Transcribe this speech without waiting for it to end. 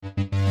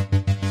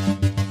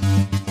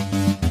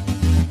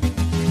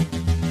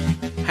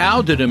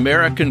How did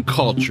American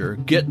culture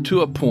get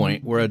to a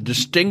point where a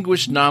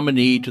distinguished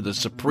nominee to the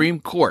Supreme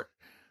Court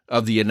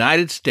of the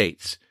United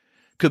States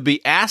could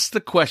be asked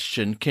the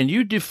question, "Can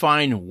you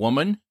define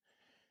woman?"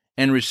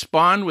 and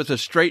respond with a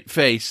straight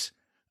face,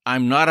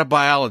 "I'm not a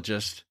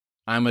biologist,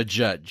 I'm a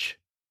judge"?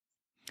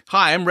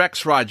 Hi, I'm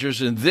Rex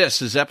Rogers, and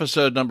this is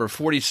episode number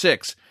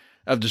 46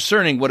 of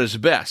Discerning What is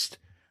Best,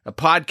 a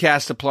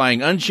podcast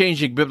applying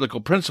unchanging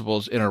biblical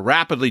principles in a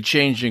rapidly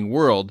changing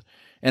world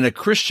and a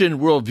Christian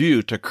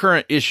worldview to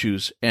current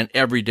issues and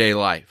everyday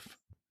life.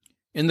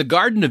 In the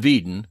Garden of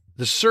Eden,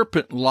 the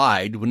serpent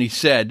lied when he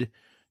said,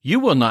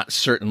 "You will not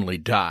certainly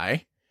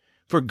die,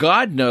 for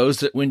God knows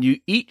that when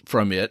you eat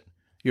from it,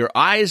 your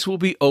eyes will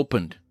be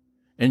opened,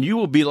 and you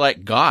will be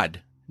like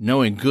God,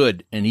 knowing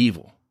good and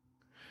evil."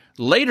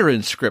 Later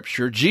in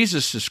Scripture,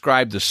 Jesus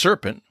described the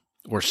serpent,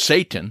 or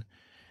Satan,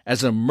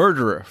 as a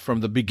murderer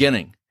from the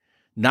beginning,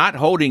 not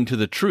holding to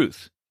the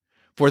truth,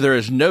 for there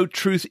is no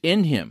truth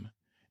in him.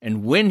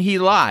 And when he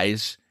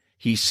lies,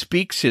 he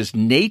speaks his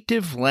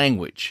native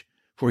language,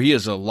 for he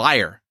is a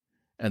liar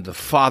and the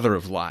father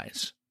of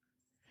lies.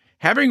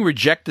 Having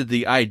rejected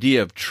the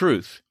idea of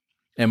truth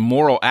and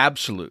moral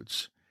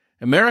absolutes,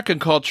 American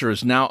culture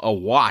is now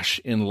awash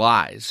in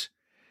lies,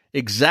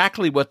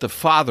 exactly what the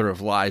father of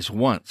lies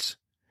wants.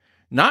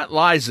 Not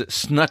lies that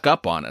snuck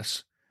up on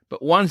us,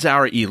 but ones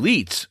our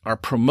elites are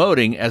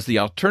promoting as the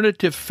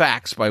alternative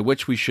facts by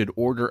which we should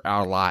order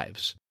our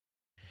lives.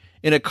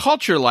 In a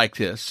culture like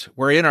this,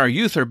 wherein our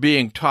youth are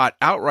being taught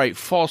outright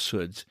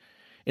falsehoods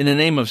in the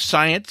name of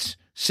science,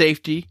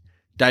 safety,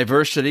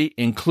 diversity,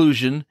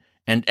 inclusion,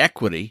 and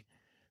equity,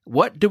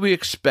 what do we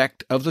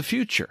expect of the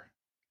future?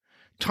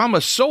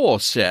 Thomas Sowell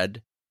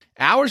said,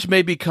 "Ours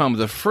may become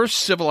the first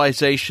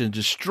civilization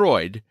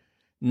destroyed,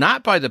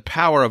 not by the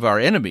power of our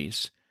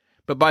enemies,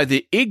 but by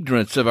the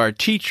ignorance of our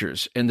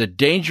teachers and the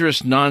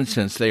dangerous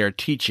nonsense they are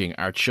teaching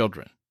our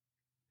children."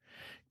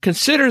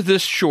 Consider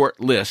this short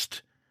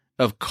list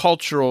of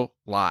cultural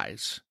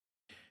lies.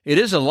 It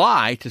is a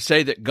lie to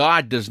say that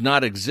God does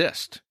not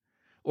exist,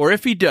 or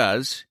if he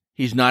does,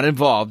 he's not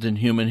involved in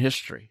human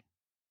history.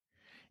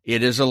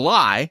 It is a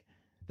lie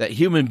that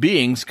human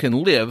beings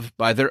can live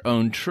by their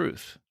own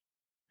truth.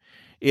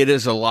 It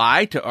is a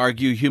lie to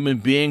argue human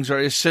beings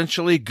are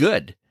essentially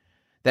good,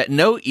 that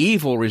no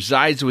evil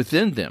resides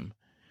within them,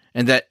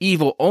 and that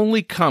evil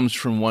only comes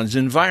from one's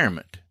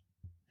environment.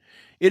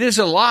 It is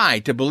a lie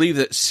to believe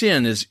that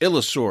sin is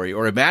illusory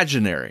or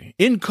imaginary,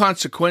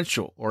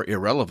 inconsequential or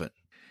irrelevant.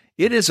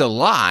 It is a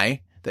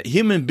lie that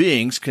human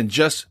beings can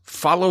just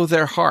follow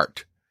their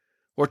heart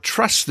or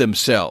trust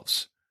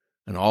themselves,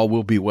 and all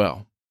will be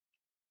well.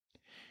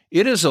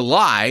 It is a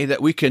lie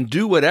that we can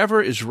do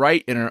whatever is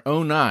right in our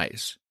own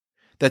eyes,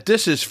 that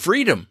this is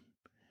freedom,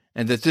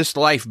 and that this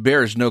life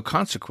bears no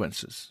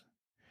consequences.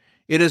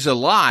 It is a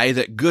lie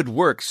that good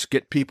works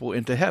get people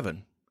into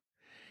heaven.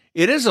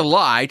 It is a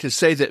lie to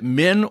say that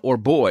men or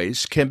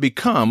boys can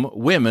become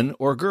women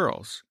or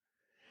girls,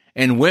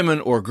 and women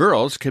or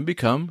girls can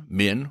become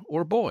men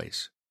or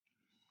boys.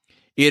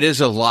 It is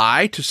a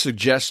lie to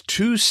suggest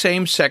two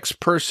same-sex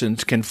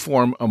persons can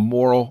form a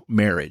moral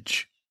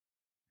marriage.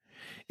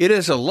 It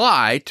is a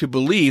lie to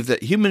believe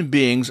that human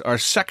beings are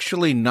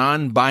sexually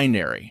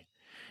non-binary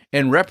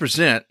and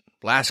represent,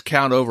 last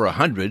count over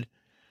 100,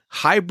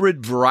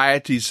 hybrid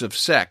varieties of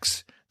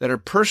sex that are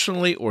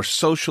personally or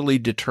socially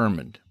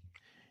determined.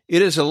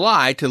 It is a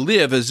lie to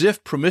live as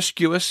if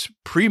promiscuous,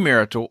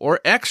 premarital,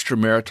 or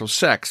extramarital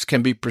sex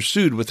can be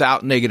pursued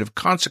without negative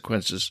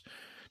consequences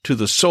to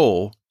the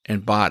soul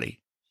and body.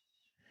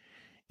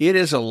 It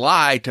is a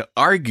lie to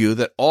argue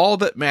that all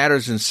that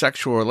matters in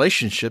sexual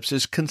relationships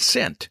is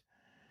consent,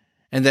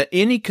 and that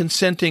any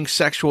consenting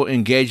sexual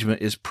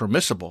engagement is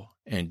permissible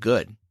and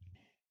good.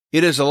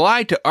 It is a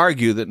lie to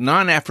argue that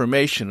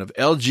non-affirmation of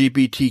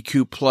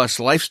LGBTQ+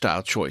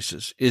 lifestyle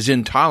choices is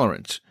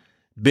intolerance,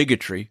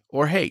 bigotry,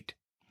 or hate.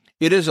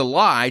 It is a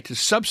lie to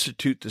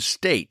substitute the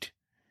state,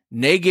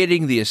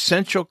 negating the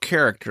essential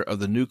character of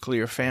the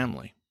nuclear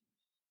family.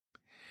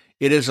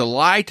 It is a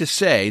lie to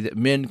say that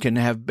men can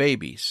have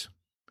babies.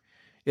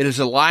 It is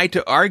a lie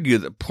to argue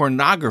that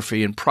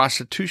pornography and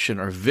prostitution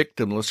are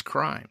victimless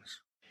crimes.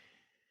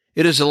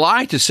 It is a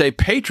lie to say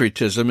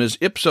patriotism is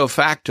ipso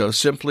facto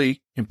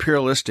simply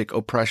imperialistic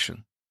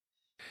oppression.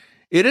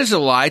 It is a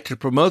lie to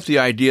promote the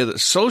idea that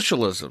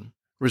socialism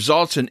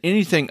results in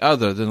anything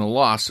other than the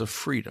loss of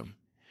freedom.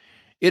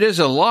 It is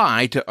a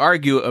lie to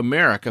argue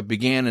America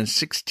began in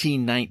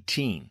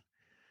 1619,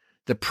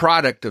 the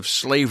product of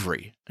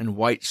slavery and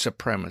white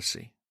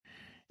supremacy.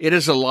 It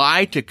is a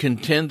lie to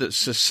contend that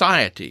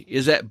society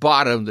is at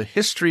bottom the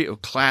history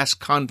of class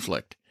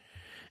conflict,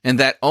 and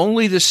that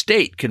only the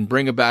state can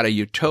bring about a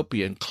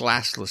utopian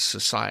classless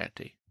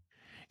society.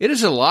 It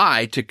is a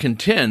lie to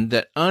contend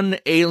that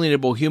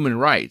unalienable human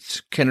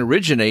rights can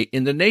originate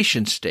in the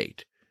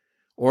nation-state,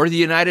 or the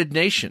United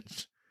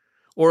Nations,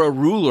 or a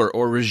ruler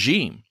or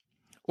regime,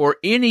 or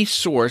any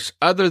source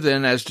other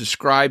than as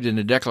described in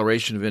the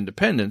Declaration of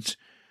Independence.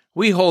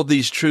 We hold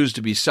these truths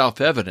to be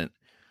self-evident,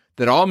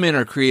 that all men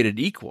are created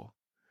equal,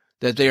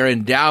 that they are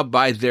endowed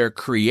by their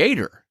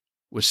Creator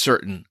with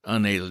certain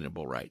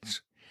unalienable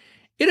rights.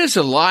 It is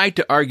a lie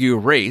to argue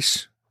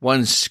race,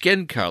 one's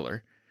skin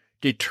color,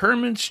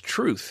 determines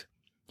truth.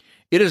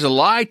 It is a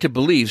lie to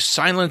believe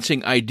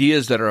silencing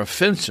ideas that are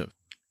offensive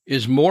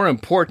is more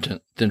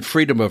important than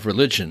freedom of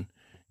religion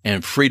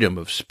and freedom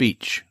of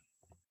speech.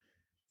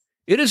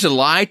 It is a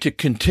lie to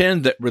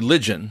contend that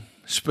religion,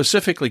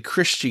 specifically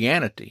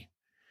Christianity,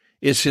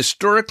 is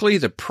historically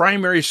the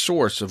primary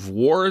source of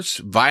wars,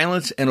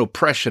 violence, and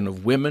oppression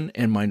of women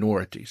and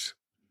minorities.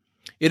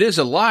 It is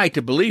a lie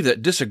to believe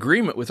that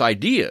disagreement with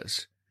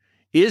ideas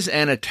is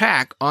an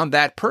attack on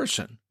that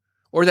person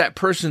or that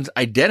person's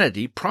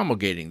identity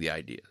promulgating the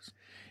ideas.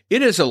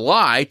 It is a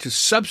lie to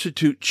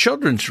substitute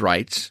children's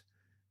rights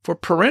for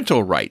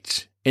parental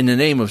rights in the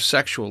name of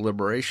sexual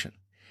liberation.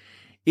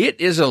 It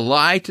is a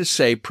lie to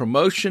say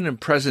promotion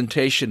and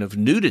presentation of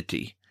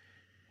nudity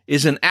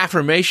is an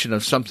affirmation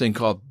of something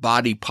called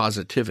body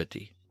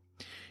positivity.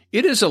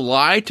 It is a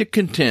lie to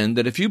contend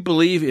that if you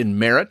believe in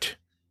merit,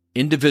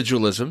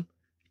 individualism,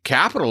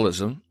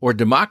 capitalism, or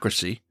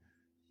democracy,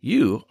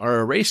 you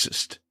are a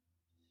racist.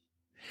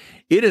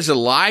 It is a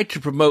lie to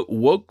promote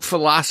woke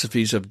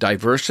philosophies of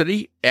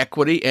diversity,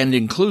 equity, and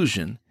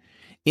inclusion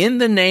in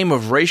the name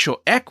of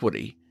racial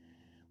equity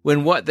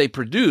when what they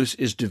produce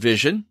is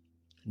division,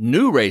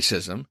 new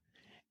racism,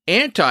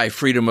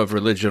 anti-freedom of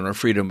religion or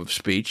freedom of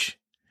speech,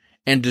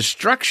 and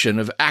destruction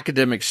of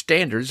academic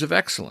standards of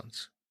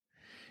excellence.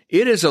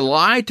 It is a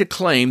lie to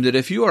claim that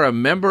if you are a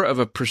member of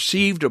a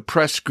perceived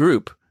oppressed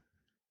group,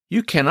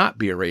 you cannot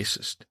be a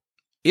racist.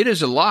 It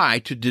is a lie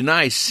to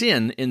deny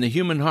sin in the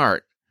human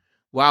heart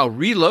while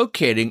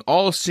relocating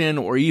all sin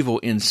or evil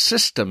in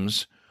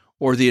systems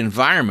or the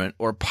environment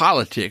or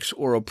politics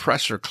or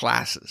oppressor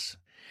classes.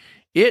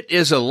 It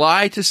is a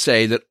lie to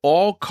say that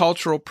all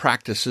cultural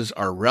practices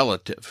are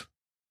relative,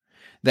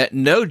 that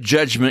no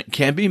judgment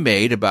can be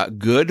made about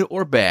good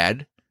or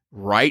bad,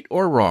 right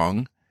or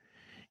wrong,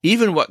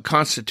 even what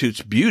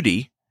constitutes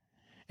beauty,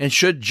 and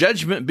should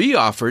judgment be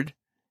offered,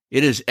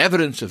 it is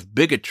evidence of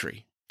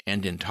bigotry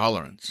and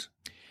intolerance.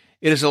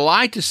 It is a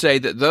lie to say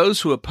that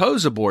those who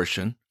oppose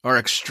abortion are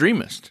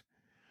extremist,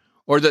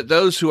 or that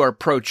those who are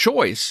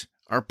pro-choice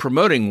are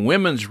promoting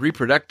women's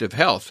reproductive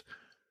health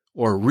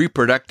or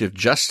reproductive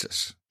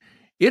justice.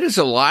 It is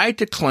a lie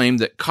to claim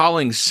that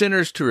calling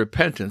sinners to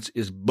repentance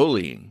is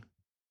bullying.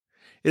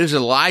 It is a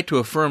lie to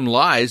affirm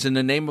lies in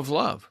the name of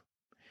love.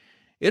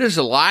 It is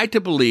a lie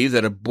to believe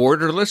that a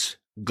borderless,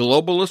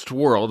 globalist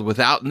world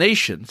without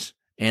nations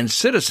and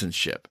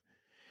citizenship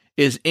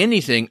is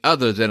anything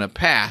other than a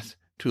path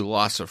to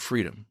loss of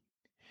freedom.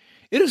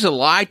 It is a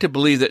lie to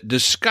believe that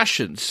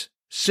discussions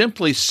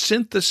simply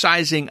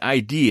synthesizing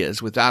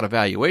ideas without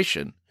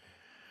evaluation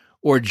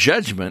or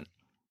judgment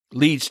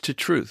leads to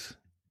truth.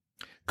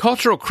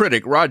 Cultural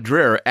critic Rod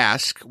Dreher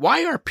asks,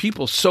 why are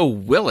people so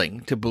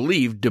willing to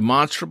believe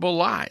demonstrable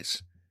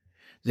lies?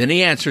 Then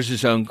he answers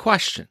his own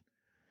question.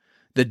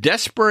 The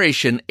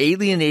desperation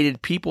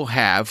alienated people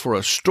have for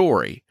a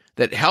story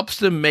that helps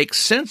them make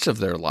sense of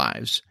their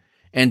lives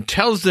and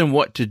tells them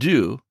what to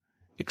do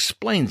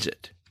explains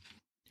it.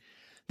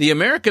 The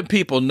American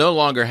people no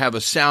longer have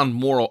a sound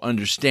moral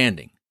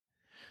understanding,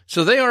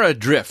 so they are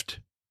adrift,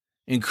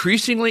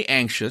 increasingly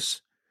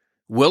anxious,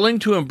 willing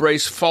to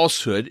embrace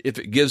falsehood if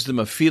it gives them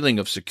a feeling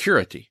of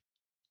security.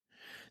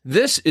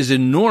 This is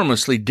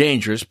enormously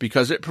dangerous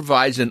because it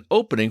provides an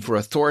opening for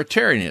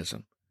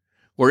authoritarianism,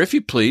 or if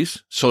you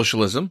please,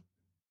 socialism,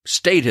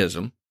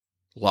 statism,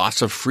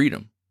 loss of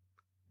freedom.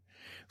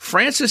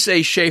 Francis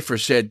A. Schaeffer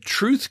said,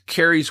 truth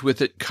carries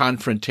with it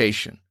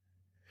confrontation.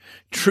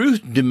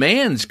 Truth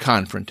demands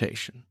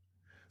confrontation,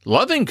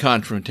 loving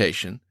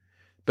confrontation,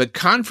 but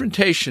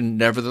confrontation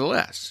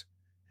nevertheless.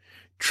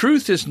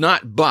 Truth is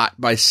not bought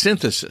by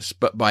synthesis,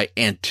 but by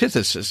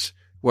antithesis,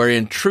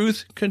 wherein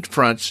truth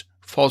confronts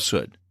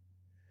falsehood.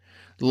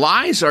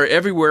 Lies are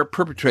everywhere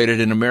perpetrated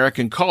in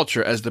American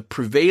culture as the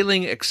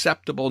prevailing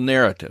acceptable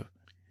narrative,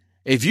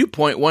 a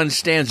viewpoint one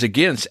stands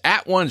against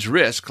at one's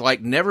risk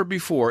like never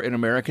before in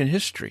American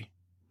history.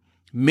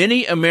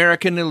 Many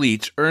American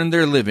elites earn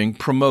their living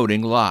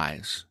promoting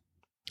lies.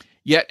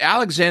 Yet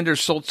Alexander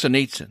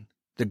Solzhenitsyn,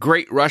 the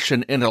great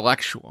Russian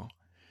intellectual,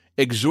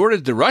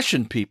 exhorted the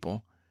Russian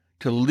people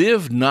to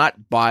live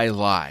not by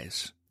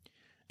lies.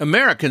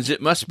 Americans,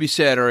 it must be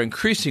said, are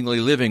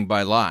increasingly living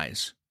by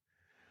lies.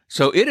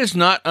 So it is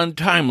not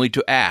untimely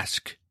to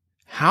ask,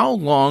 how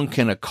long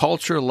can a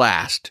culture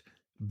last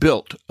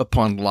built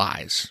upon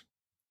lies?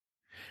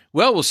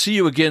 Well, we'll see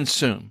you again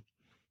soon.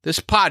 This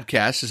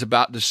podcast is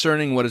about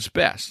discerning what is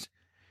best.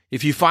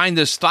 If you find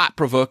this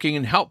thought-provoking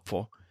and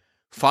helpful,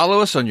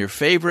 follow us on your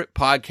favorite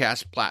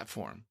podcast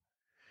platform.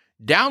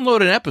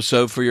 Download an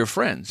episode for your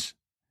friends.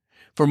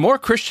 For more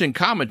Christian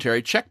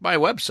commentary, check my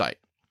website,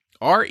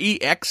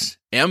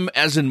 REXM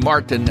as in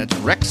Martin, that's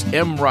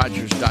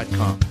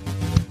rexmrogers.com.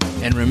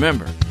 And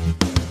remember,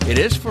 it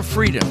is for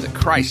freedom that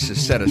Christ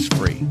has set us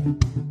free.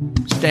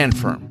 Stand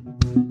firm.